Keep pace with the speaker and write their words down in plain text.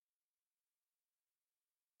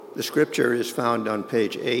The scripture is found on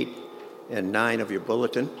page 8 and 9 of your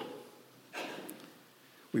bulletin.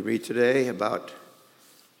 We read today about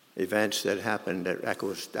events that happened that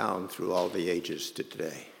echoes down through all the ages to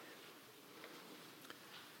today.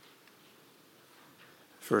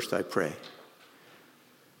 First, I pray.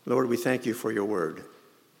 Lord, we thank you for your word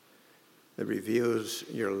that reveals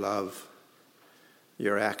your love,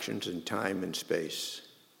 your actions in time and space.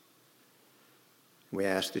 We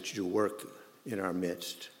ask that you work in our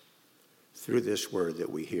midst through this word that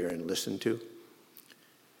we hear and listen to,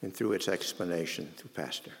 and through its explanation through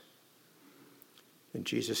Pastor. In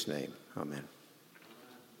Jesus' name, amen.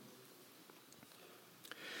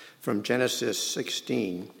 From Genesis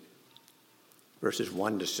 16, verses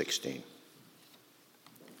 1 to 16.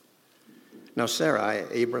 Now Sarai,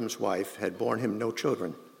 Abram's wife, had borne him no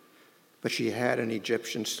children, but she had an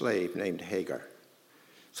Egyptian slave named Hagar.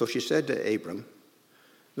 So she said to Abram,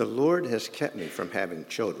 "The Lord has kept me from having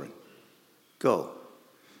children. Go,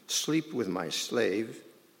 sleep with my slave.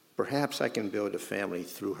 Perhaps I can build a family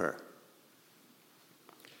through her."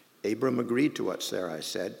 Abram agreed to what Sarai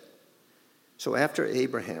said. So after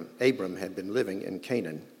Abram had been living in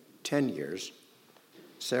Canaan 10 years,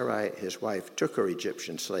 Sarai, his wife, took her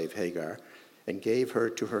Egyptian slave Hagar and gave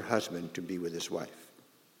her to her husband to be with his wife.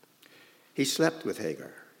 He slept with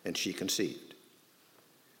Hagar, and she conceived.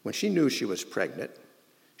 When she knew she was pregnant,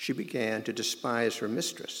 she began to despise her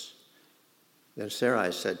mistress. Then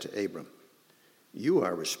Sarai said to Abram, "You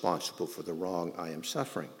are responsible for the wrong I am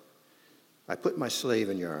suffering. I put my slave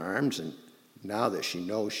in your arms, and now that she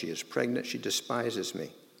knows she is pregnant, she despises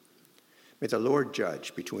me. May the Lord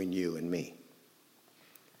judge between you and me."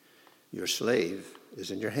 "Your slave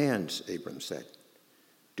is in your hands," Abram said.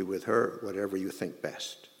 "Do with her whatever you think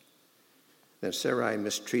best." Then Sarai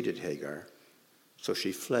mistreated Hagar, so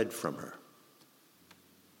she fled from her.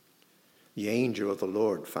 The angel of the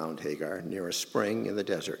Lord found Hagar near a spring in the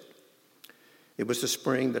desert. It was the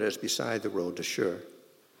spring that is beside the road to Shur.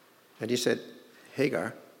 And he said,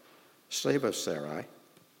 "Hagar, slave of Sarai,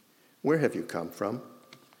 where have you come from,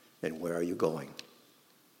 and where are you going?"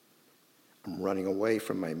 "I'm running away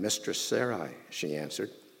from my mistress Sarai," she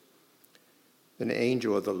answered. Then the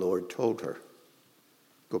angel of the Lord told her,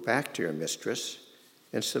 "Go back to your mistress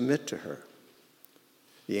and submit to her."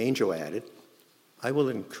 The angel added, "I will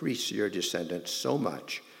increase your descendants so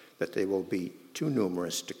much that they will be too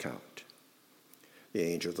numerous to count." The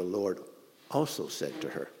angel of the Lord also said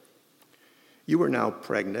to her, "You are now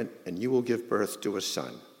pregnant, and you will give birth to a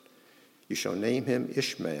son. You shall name him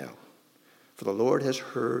Ishmael, for the Lord has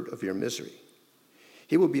heard of your misery.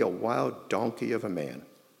 He will be a wild donkey of a man.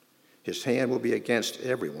 His hand will be against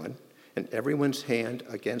everyone, and everyone's hand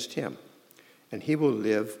against him, and he will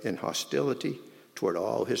live in hostility toward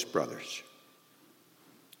all his brothers."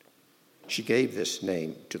 She gave this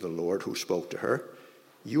name to the Lord who spoke to her,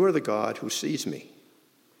 "You are the God who sees me."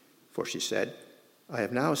 For she said, "I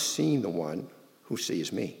have now seen the one who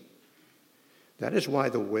sees me." That is why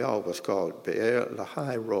the well was called Be'er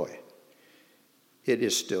Lahai Roi. It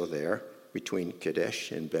is still there between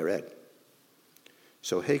Kadesh and Bered.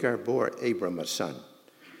 So Hagar bore Abram a son,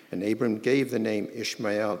 and Abram gave the name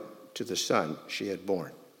Ishmael to the son she had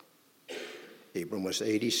born. Abram was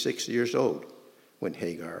 86 years old when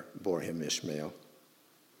Hagar bore him Ishmael.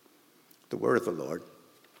 The word of the Lord.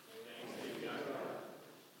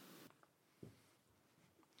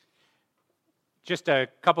 Just a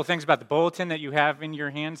couple things about the bulletin that you have in your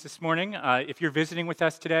hands this morning. If you're visiting with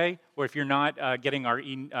us today, or if you're not getting our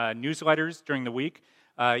newsletters during the week,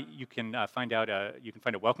 you can find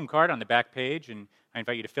a welcome card on the back page, and I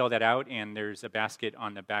invite you to fill that out. And there's a basket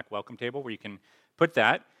on the back welcome table where you can put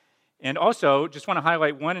that. And also, just want to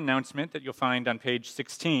highlight one announcement that you'll find on page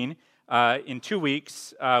 16. In 2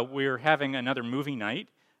 weeks, we're having another movie night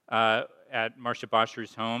at Marcia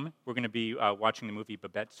Bosher's home. We're going to be watching the movie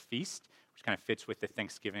Babette's Feast, which kind of fits with the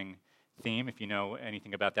Thanksgiving theme, if you know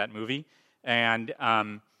anything about that movie. And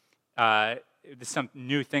this is some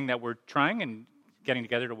new thing that we're trying and getting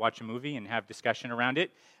together to watch a movie and have discussion around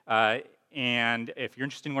it. And if you're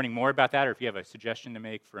interested in learning more about that, or if you have a suggestion to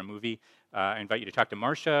make for a movie, I invite you to talk to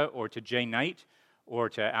Marcia or to Jay Knight or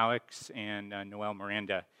to Alex and Noel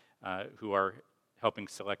Miranda, who are helping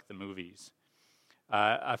select the movies.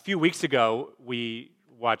 A few weeks ago, we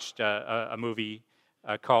watched a movie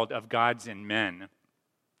called Of Gods and Men,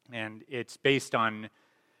 and it's based on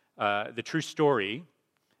the true story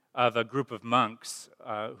of a group of monks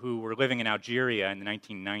who were living in Algeria in the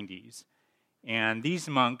 1990s. And these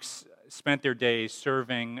monks spent their days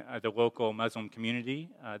serving the local Muslim community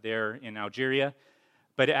there in Algeria.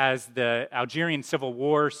 But as the Algerian Civil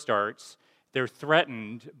War starts, they're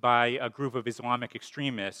threatened by a group of Islamic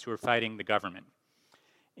extremists who are fighting the government.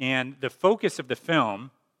 And the focus of the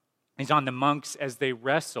film is on the monks as they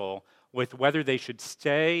wrestle with whether they should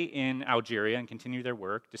stay in Algeria and continue their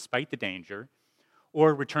work despite the danger,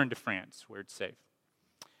 or return to France where it's safe.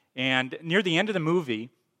 And near the end of the movie,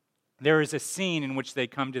 there is a scene in which they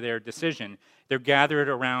come to their decision. They're gathered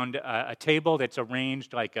around a table that's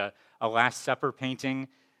arranged like a Last Supper painting.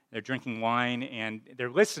 They're drinking wine, and they're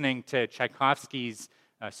listening to Tchaikovsky's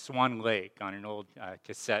Swan Lake on an old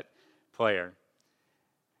cassette player.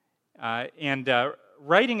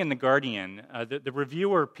 Writing in The Guardian, the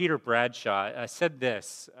reviewer Peter Bradshaw said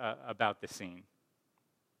this about the scene.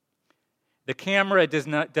 The camera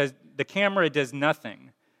does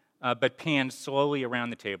nothing but pans slowly around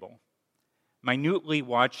the table, minutely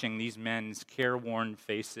watching these men's careworn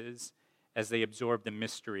faces as they absorb the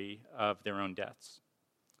mystery of their own deaths.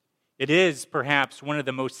 It is perhaps one of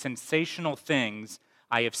the most sensational things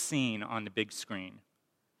I have seen on the big screen.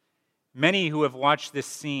 Many who have watched this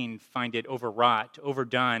scene find it overwrought,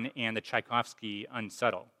 overdone, and the Tchaikovsky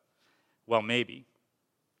unsubtle. Well, maybe.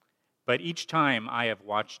 But each time I have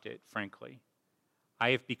watched it, frankly, I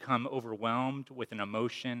have become overwhelmed with an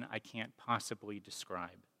emotion I can't possibly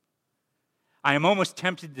describe. I am almost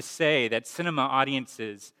tempted to say that cinema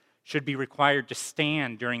audiences should be required to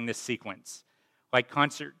stand during this sequence, like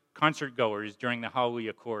concert-goers during the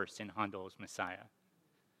Hallelujah chorus in Handel's Messiah.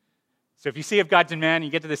 So if you see Of Gods and Men and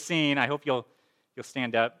you get to the scene, I hope you'll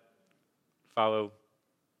stand up, follow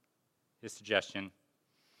his suggestion.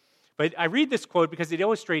 But I read this quote because it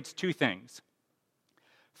illustrates two things.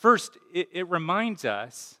 First, it reminds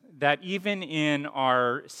us that even in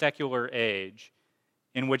our secular age,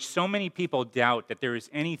 in which so many people doubt that there is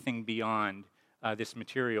anything beyond this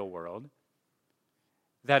material world,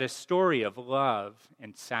 that a story of love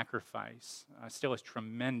and sacrifice still has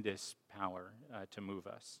tremendous power to move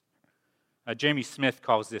us. Jamie Smith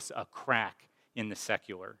calls this a crack in the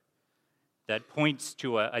secular that points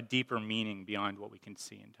to a deeper meaning beyond what we can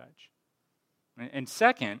see and touch. And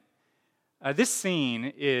second, this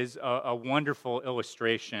scene is a wonderful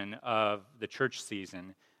illustration of the church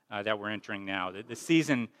season that we're entering now, the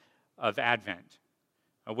season of Advent,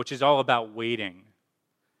 which is all about waiting,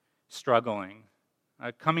 struggling,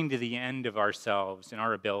 coming to the end of ourselves and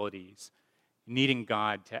our abilities, needing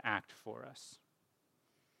God to act for us.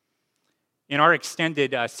 In our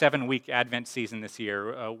extended 7-week Advent season this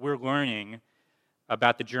year, we're learning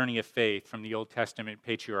about the journey of faith from the Old Testament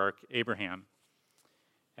patriarch Abraham.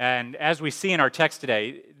 And as we see in our text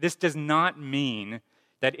today, this does not mean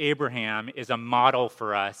that Abraham is a model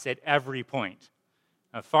for us at every point.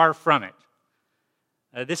 Far from it.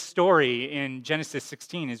 This story in Genesis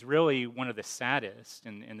 16 is really one of the saddest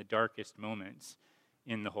and the darkest moments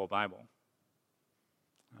in the whole Bible.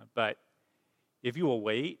 But if you will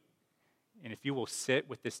wait, and if you will sit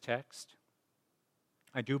with this text,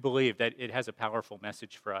 I do believe that it has a powerful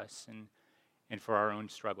message for us and for our own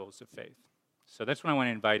struggles of faith. So that's what I want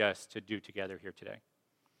to invite us to do together here today.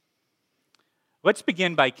 Let's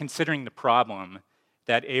begin by considering the problem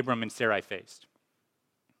that Abram and Sarai faced.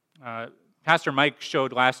 Pastor Mike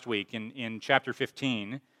showed last week in chapter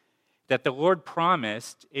 15 that the Lord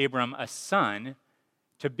promised Abram a son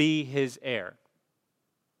to be his heir.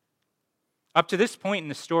 Up to this point in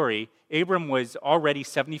the story, Abram was already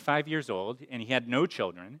 75 years old, and he had no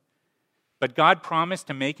children, but God promised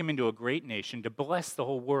to make him into a great nation, to bless the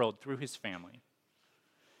whole world through his family.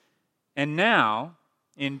 And now,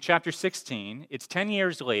 in chapter 16, it's 10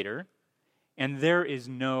 years later, and there is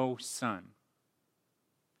no son.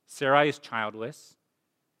 Sarai is childless,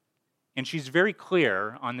 and she's very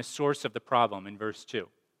clear on the source of the problem in verse 2.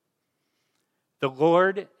 The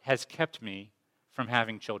Lord has kept me from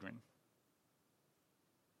having children.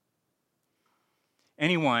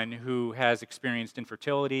 Anyone who has experienced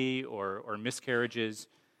infertility or miscarriages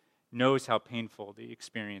knows how painful the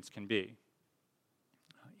experience can be.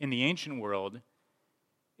 In the ancient world,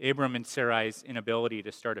 Abram and Sarai's inability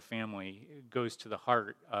to start a family goes to the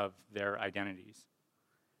heart of their identities.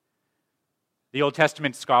 The Old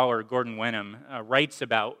Testament scholar Gordon Wenham writes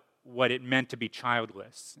about what it meant to be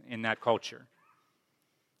childless in that culture.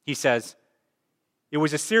 He says, "It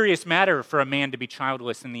was a serious matter for a man to be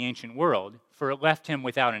childless in the ancient world, for it left him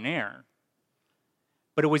without an heir.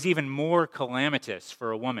 But it was even more calamitous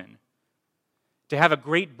for a woman. To have a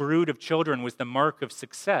great brood of children was the mark of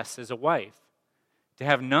success as a wife. To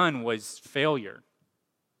have none was failure.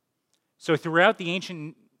 So throughout the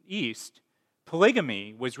ancient East,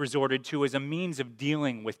 polygamy was resorted to as a means of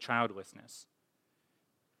dealing with childlessness.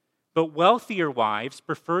 But wealthier wives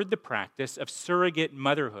preferred the practice of surrogate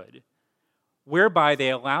motherhood, whereby they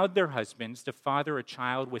allowed their husbands to father a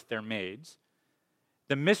child with their maids.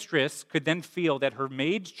 The mistress could then feel that her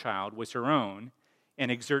maid's child was her own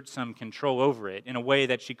and exert some control over it in a way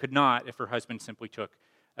that she could not if her husband simply took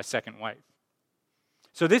a second wife.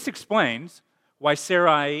 So this explains why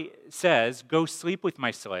Sarai says, "Go sleep with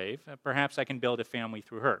my slave. Perhaps I can build a family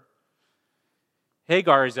through her."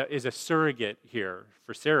 Hagar is a surrogate here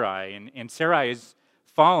for Sarai, and Sarai is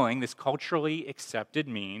following this culturally accepted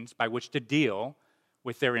means by which to deal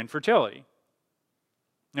with their infertility.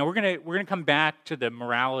 Now, we're going to come back to the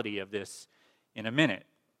morality of this in a minute.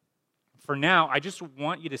 For now, I just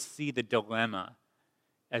want you to see the dilemma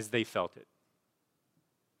as they felt it.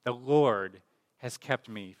 The Lord has kept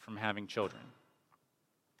me from having children.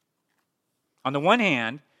 On the one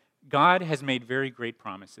hand, God has made very great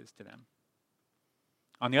promises to them.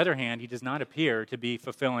 On the other hand, he does not appear to be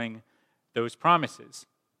fulfilling those promises.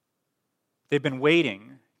 They've been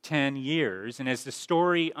waiting 10 years, and as the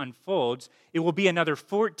story unfolds, it will be another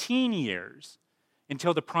 14 years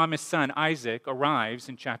until the promised son, Isaac, arrives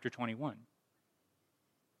in chapter 21.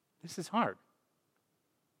 This is hard.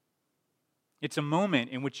 It's a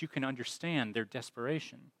moment in which you can understand their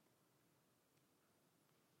desperation.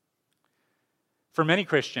 For many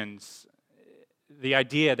Christians, the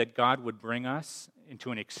idea that God would bring us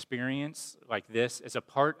into an experience like this as a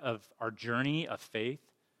part of our journey of faith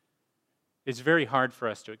is very hard for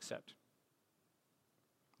us to accept.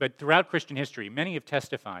 But throughout Christian history, many have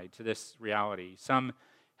testified to this reality. Some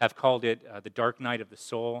have called it the dark night of the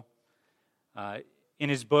soul. In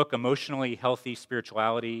his book, Emotionally Healthy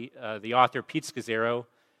Spirituality, the author Pete Scazzero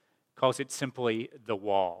calls it simply the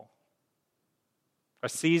wall. A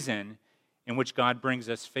season in which God brings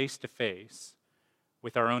us face to face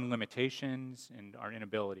with our own limitations and our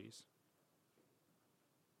inabilities.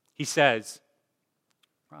 He says,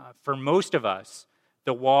 for most of us,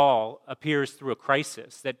 the wall appears through a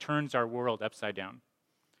crisis that turns our world upside down.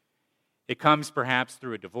 It comes perhaps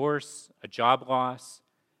through a divorce, a job loss,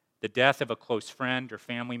 the death of a close friend or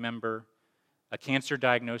family member, a cancer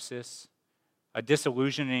diagnosis, a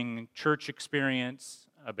disillusioning church experience,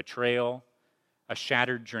 a betrayal, a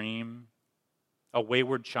shattered dream, a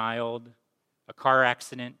wayward child, a car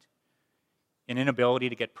accident, an inability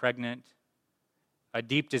to get pregnant, a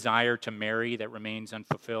deep desire to marry that remains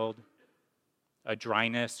unfulfilled, a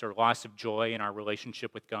dryness or loss of joy in our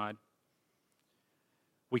relationship with God.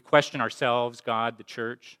 We question ourselves, God, the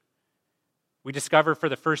church. We discover for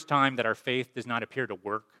the first time that our faith does not appear to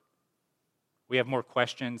work. We have more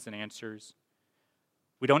questions than answers.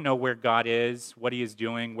 We don't know where God is, what he is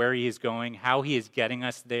doing, where he is going, how he is getting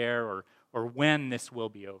us there, or when this will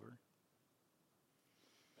be over.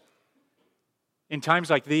 In times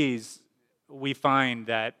like these, we find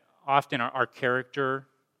that often our character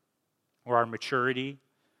or our maturity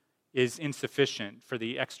is insufficient for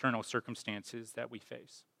the external circumstances that we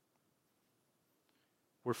face.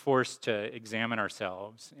 We're forced to examine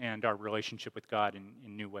ourselves and our relationship with God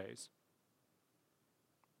in new ways.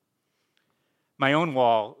 My own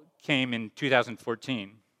wall came in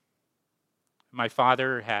 2014. My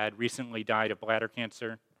father had recently died of bladder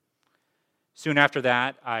cancer. Soon after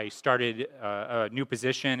that, I started a new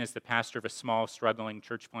position as the pastor of a small, struggling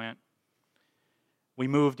church plant. We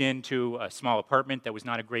moved into a small apartment that was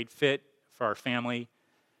not a great fit for our family.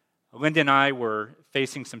 Linda and I were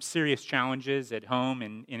facing some serious challenges at home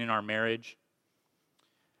and in our marriage.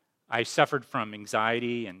 I suffered from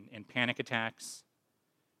anxiety and panic attacks.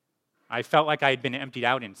 I felt like I had been emptied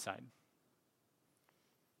out inside.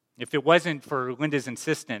 If it wasn't for Linda's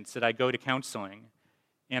insistence that I go to counseling,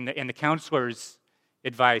 and the counselor's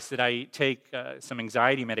advice that I take some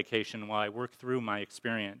anxiety medication while I work through my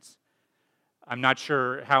experience, I'm not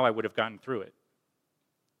sure how I would have gotten through it.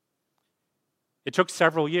 It took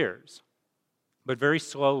several years, but very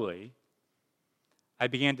slowly, I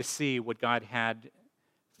began to see what God had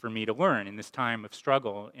for me to learn in this time of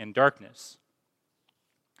struggle and darkness.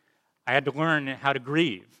 I had to learn how to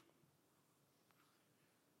grieve.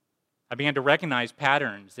 I began to recognize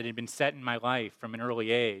patterns that had been set in my life from an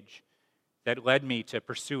early age that led me to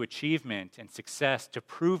pursue achievement and success to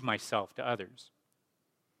prove myself to others.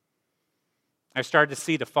 I started to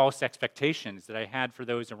see the false expectations that I had for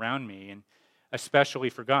those around me, and especially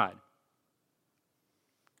for God.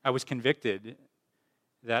 I was convicted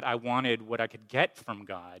that I wanted what I could get from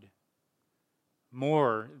God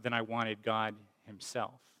more than I wanted God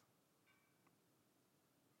himself.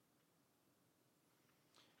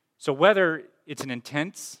 So whether it's an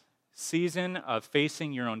intense season of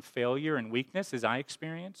facing your own failure and weakness, as I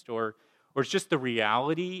experienced, or it's just the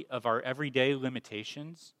reality of our everyday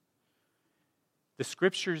limitations, the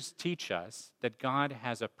scriptures teach us that God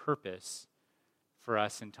has a purpose for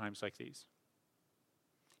us in times like these.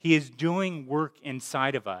 He is doing work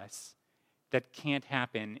inside of us that can't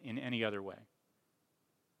happen in any other way.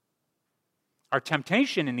 Our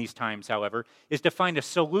temptation in these times, however, is to find a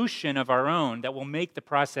solution of our own that will make the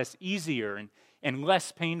process easier and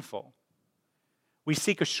less painful. We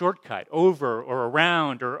seek a shortcut over or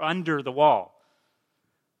around or under the wall.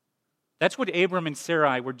 That's what Abram and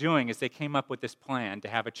Sarai were doing as they came up with this plan to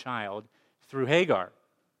have a child through Hagar.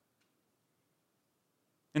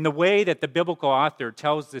 In the way that the biblical author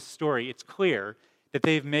tells this story, it's clear that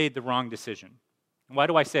they've made the wrong decision. And why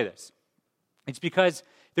do I say this? It's because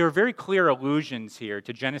there are very clear allusions here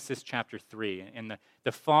to Genesis chapter 3 and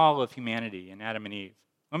the fall of humanity in Adam and Eve.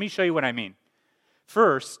 Let me show you what I mean.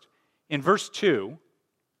 First, in verse 2,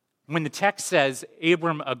 when the text says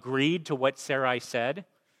Abram agreed to what Sarai said,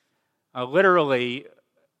 literally,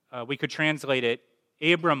 we could translate it,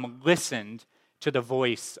 Abram listened to the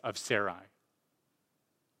voice of Sarai.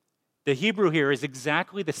 The Hebrew here is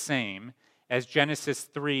exactly the same as Genesis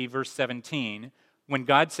 3, verse 17, when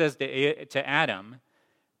God says to Adam,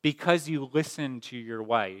 because you listened to your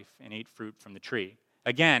wife and ate fruit from the tree.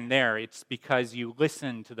 Again, there, it's because you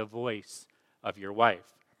listened to the voice of your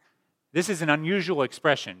wife. This is an unusual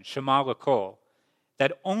expression, Shema L'Kol,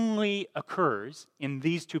 that only occurs in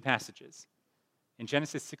these two passages, in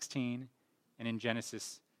Genesis 16 and in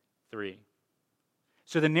Genesis 3.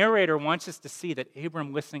 So the narrator wants us to see that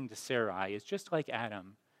Abram listening to Sarai is just like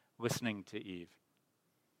Adam listening to Eve.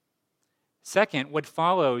 Second, what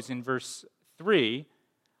follows in verse 3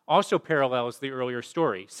 also parallels the earlier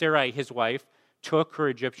story. Sarai, his wife, took her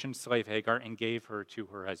Egyptian slave Hagar and gave her to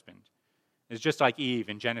her husband. It's just like Eve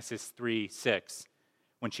in Genesis 3:6,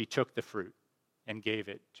 when she took the fruit and gave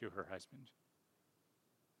it to her husband.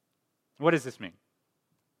 What does this mean?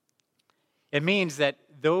 It means that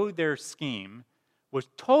though their scheme was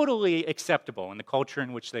totally acceptable in the culture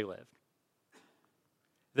in which they lived,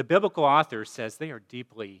 the biblical author says they are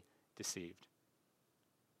deeply deceived.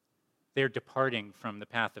 They are departing from the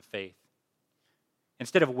path of faith.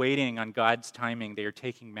 Instead of waiting on God's timing, they are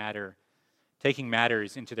taking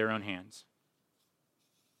matters into their own hands.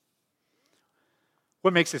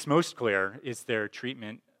 What makes this most clear is their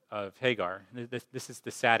treatment of Hagar. This is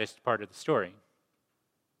the saddest part of the story.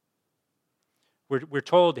 We're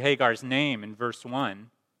told Hagar's name in verse 1,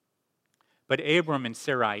 but Abram and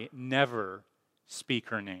Sarai never speak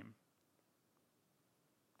her name.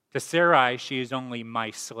 To Sarai, she is only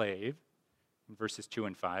my slave, in verses 2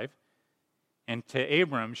 and 5. And to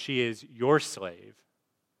Abram, she is your slave,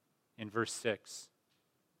 in verse 6.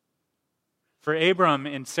 For Abram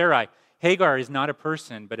and Sarai, Hagar is not a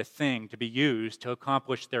person, but a thing to be used to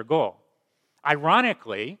accomplish their goal.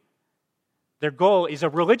 Ironically, their goal is a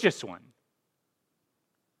religious one,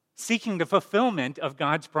 seeking the fulfillment of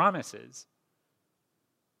God's promises.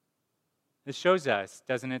 This shows us,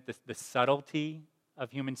 doesn't it, the subtlety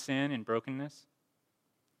of human sin and brokenness?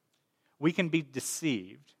 We can be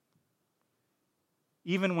deceived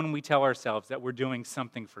even when we tell ourselves that we're doing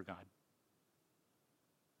something for God.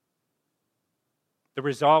 The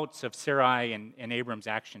results of Sarai and Abram's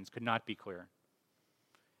actions could not be clearer.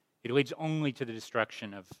 It leads only to the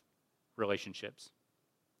destruction of relationships.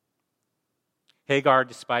 Hagar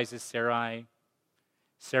despises Sarai.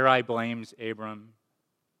 Sarai blames Abram.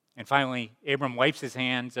 And finally, Abram wipes his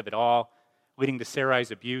hands of it all, leading to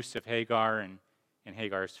Sarai's abuse of Hagar and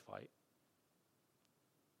Hagar's flight.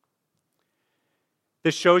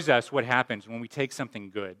 This shows us what happens when we take something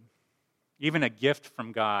good, even a gift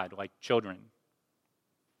from God like children,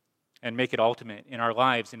 and make it ultimate in our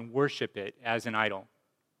lives and worship it as an idol.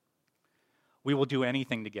 We will do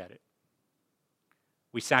anything to get it.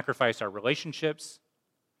 We sacrifice our relationships.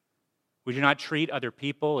 We do not treat other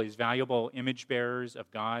people as valuable image bearers of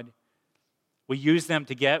God. We use them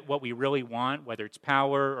to get what we really want, whether it's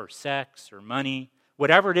power or sex or money,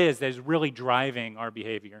 whatever it is that is really driving our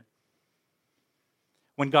behavior.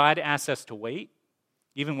 When God asks us to wait,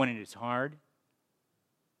 even when it is hard,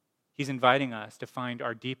 He's inviting us to find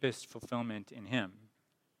our deepest fulfillment in Him,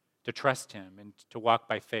 to trust Him, and to walk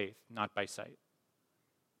by faith, not by sight.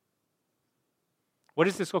 What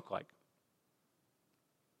does this look like?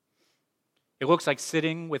 It looks like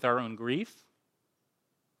sitting with our own grief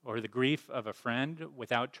or the grief of a friend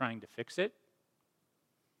without trying to fix it.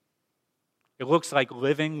 It looks like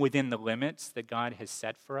living within the limits that God has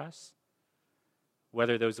set for us,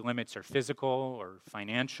 whether those limits are physical or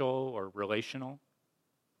financial or relational.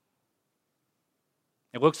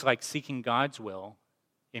 It looks like seeking God's will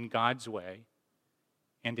in God's way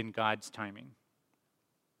and in God's timing.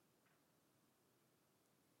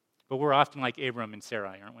 But we're often like Abram and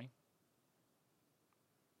Sarai, aren't we?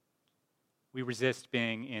 we resist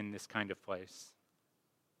being in this kind of place.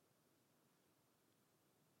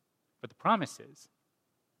 But the promise is,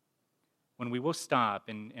 when we will stop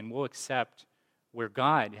and we'll accept where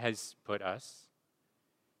God has put us,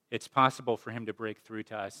 it's possible for him to break through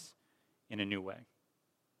to us in a new way.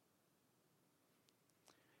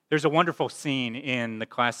 There's a wonderful scene in the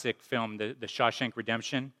classic film, The Shawshank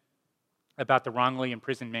Redemption, about the wrongly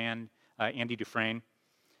imprisoned man, Andy Dufresne.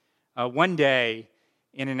 One day,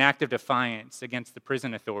 in an act of defiance against the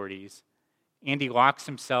prison authorities, Andy locks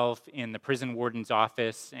himself in the prison warden's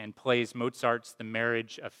office and plays Mozart's The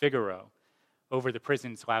Marriage of Figaro over the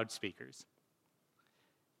prison's loudspeakers.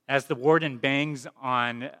 As the warden bangs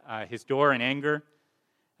on his door in anger,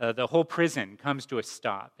 the whole prison comes to a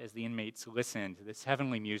stop as the inmates listen to this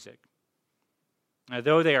heavenly music.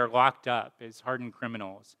 Though they are locked up as hardened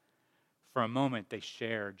criminals, for a moment they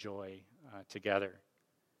share joy together.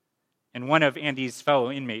 And one of Andy's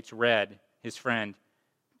fellow inmates, Red, his friend,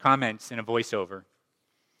 comments in a voiceover,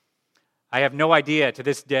 "I have no idea to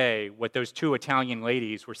this day what those two Italian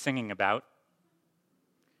ladies were singing about.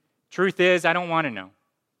 Truth is, I don't want to know.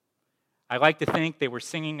 I like to think they were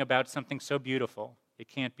singing about something so beautiful it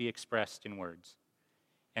can't be expressed in words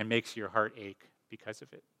and makes your heart ache because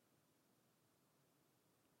of it."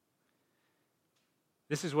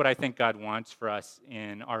 This is what I think God wants for us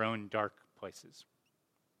in our own dark places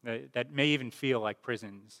that may even feel like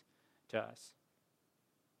prisons to us.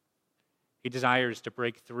 He desires to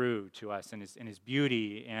break through to us in his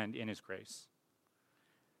beauty and in his grace.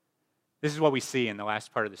 This is what we see in the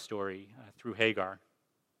last part of the story through Hagar.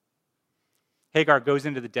 Hagar goes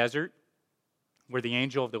into the desert where the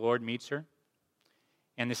angel of the Lord meets her.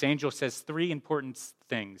 And this angel says three important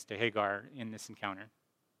things to Hagar in this encounter.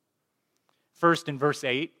 First, in verse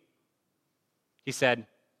 8, he said,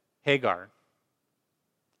 "Hagar,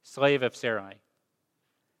 slave of Sarai,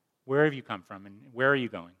 where have you come from and where are you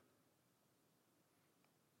going?"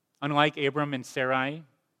 Unlike Abram and Sarai,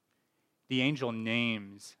 the angel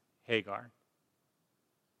names Hagar.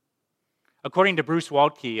 According to Bruce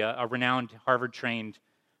Waltke, a renowned Harvard-trained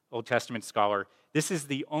Old Testament scholar, this is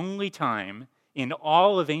the only time in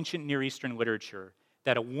all of ancient Near Eastern literature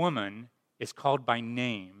that a woman is called by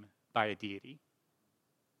name by a deity.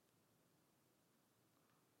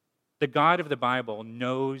 The God of the Bible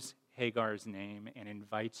knows Hagar's name and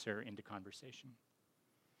invites her into conversation.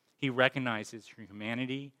 He recognizes her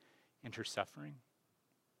humanity and her suffering.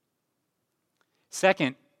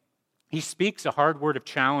 Second, he speaks a hard word of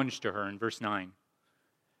challenge to her in verse 9.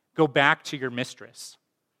 Go back to your mistress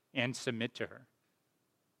and submit to her.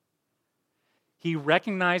 He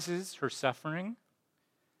recognizes her suffering,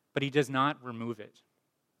 but he does not remove it.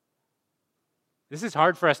 This is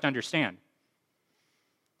hard for us to understand.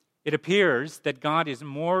 It appears that God is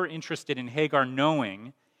more interested in Hagar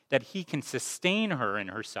knowing that he can sustain her in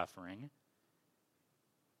her suffering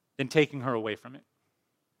than taking her away from it.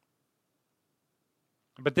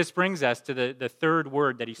 But this brings us to the third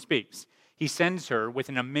word that he speaks. He sends her with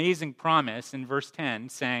an amazing promise in verse 10,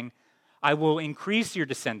 saying, I will increase your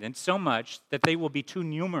descendants so much that they will be too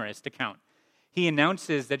numerous to count. He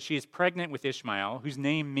announces that she is pregnant with Ishmael, whose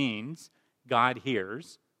name means God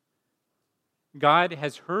hears. God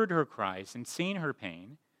has heard her cries and seen her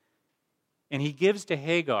pain, and he gives to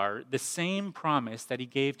Hagar the same promise that he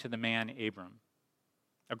gave to the man Abram,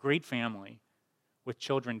 a great family with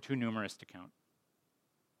children too numerous to count.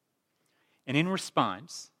 And in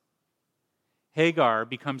response, Hagar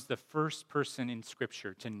becomes the first person in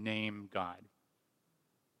Scripture to name God.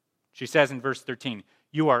 She says in verse 13,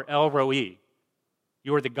 you are El Roi.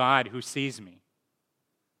 You are the God who sees me.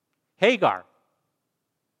 Hagar,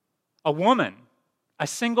 a woman, a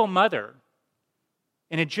single mother,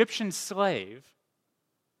 an Egyptian slave,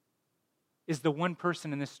 is the one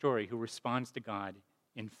person in this story who responds to God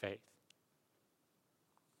in faith.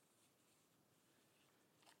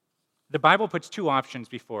 The Bible puts two options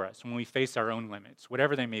before us when we face our own limits,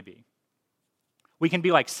 whatever they may be. We can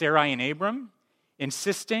be like Sarai and Abram,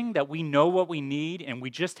 insisting that we know what we need and we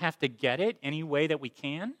just have to get it any way that we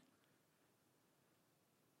can.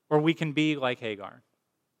 Or we can be like Hagar,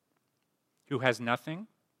 who has nothing,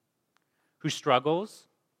 who struggles,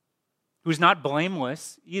 who's not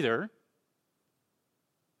blameless either,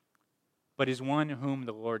 but is one whom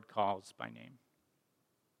the Lord calls by name.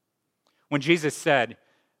 When Jesus said,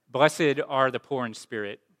 blessed are the poor in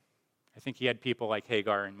spirit, I think he had people like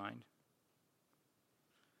Hagar in mind.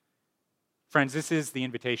 Friends, this is the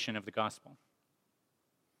invitation of the gospel.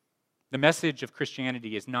 The message of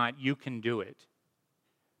Christianity is not you can do it,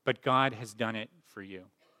 but God has done it for you.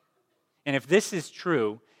 And if this is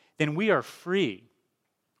true, then we are free.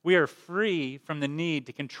 We are free from the need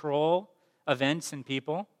to control events and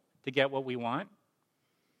people to get what we want.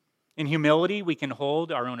 In humility, we can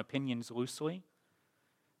hold our own opinions loosely,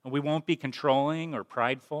 and we won't be controlling or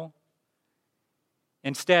prideful.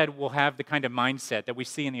 Instead, we'll have the kind of mindset that we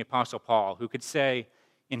see in the Apostle Paul, who could say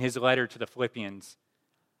in his letter to the Philippians,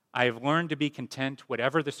 I have learned to be content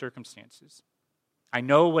whatever the circumstances. I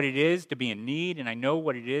know what it is to be in need, and I know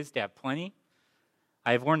what it is to have plenty.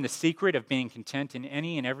 I have learned the secret of being content in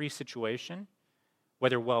any and every situation,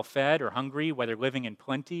 whether well-fed or hungry, whether living in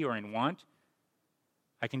plenty or in want.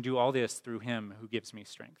 I can do all this through him who gives me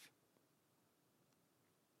strength.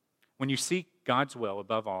 When you seek God's will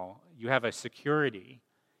above all, you have a security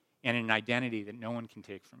and an identity that no one can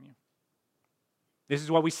take from you. This is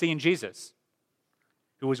what we see in Jesus,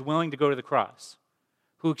 who was willing to go to the cross,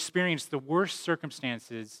 who experienced the worst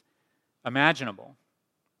circumstances imaginable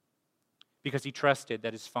because he trusted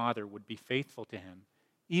that his Father would be faithful to him,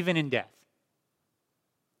 even in death.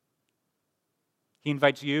 He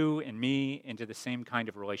invites you and me into the same kind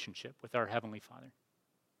of relationship with our Heavenly Father.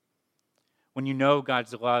 When you know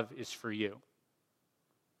God's love is for you,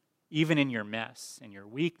 even in your mess and your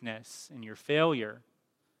weakness and your failure,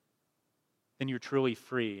 then you're truly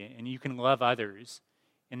free and you can love others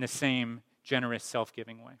in the same generous,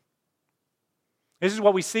 self-giving way. This is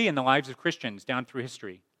what we see in the lives of Christians down through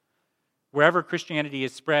history. Wherever Christianity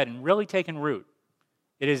has spread and really taken root,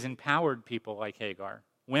 it has empowered people like Hagar,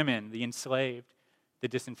 women, the enslaved, the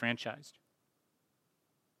disenfranchised.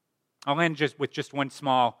 I'll end with just one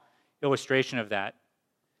small illustration of that.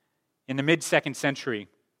 In the mid-2nd century,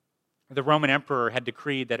 the Roman emperor had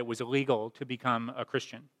decreed that it was illegal to become a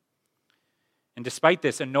Christian. And despite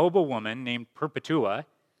this, a noble woman named Perpetua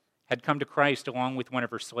had come to Christ along with one of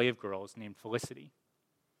her slave girls named Felicity.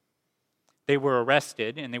 They were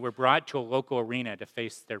arrested and they were brought to a local arena to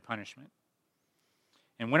face their punishment.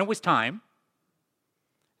 And when it was time,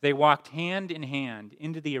 they walked hand in hand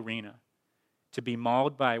into the arena to be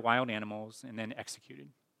mauled by wild animals and then executed.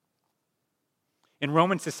 In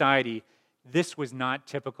Roman society, this was not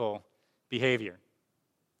typical behavior.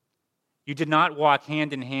 You did not walk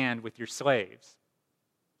hand in hand with your slaves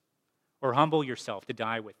or humble yourself to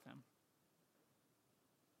die with them.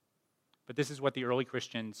 But this is what the early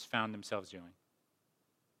Christians found themselves doing.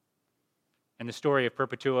 And the story of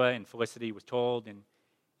Perpetua and Felicity was told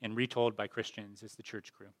and retold by Christians as the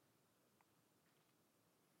church grew.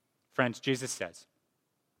 Friends, Jesus says,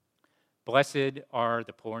 "Blessed are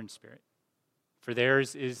the poor in spirit, for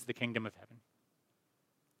theirs is the kingdom of heaven."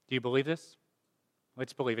 Do you believe this?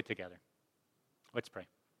 Let's believe it together. Let's pray.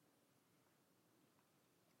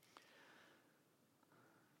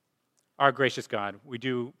 Our gracious God, we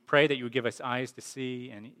do pray that you would give us eyes to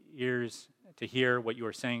see and ears to hear what you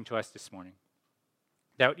are saying to us this morning.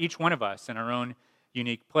 That each one of us in our own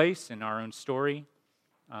unique place, in our own story,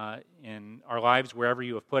 in our lives, wherever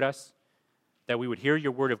you have put us, that we would hear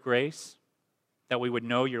your word of grace, that we would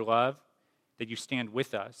know your love, that you stand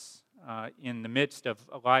with us in the midst of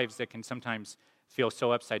lives that can sometimes feel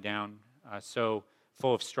so upside down, so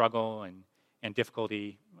full of struggle and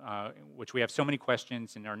difficulty, which we have so many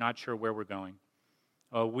questions and are not sure where we're going.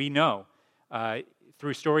 We know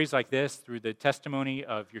through stories like this, through the testimony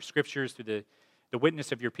of your scriptures, through the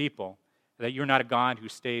witness of your people, that you're not a God who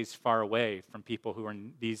stays far away from people who are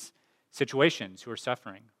in these situations, who are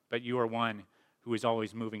suffering, but you are one who is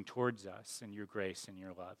always moving towards us in your grace and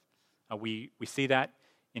your love. We see that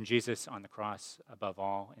in Jesus on the cross above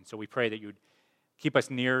all, and so we pray that you would keep us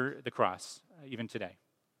near the cross even today.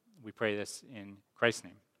 We pray this in Christ's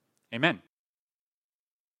name. Amen.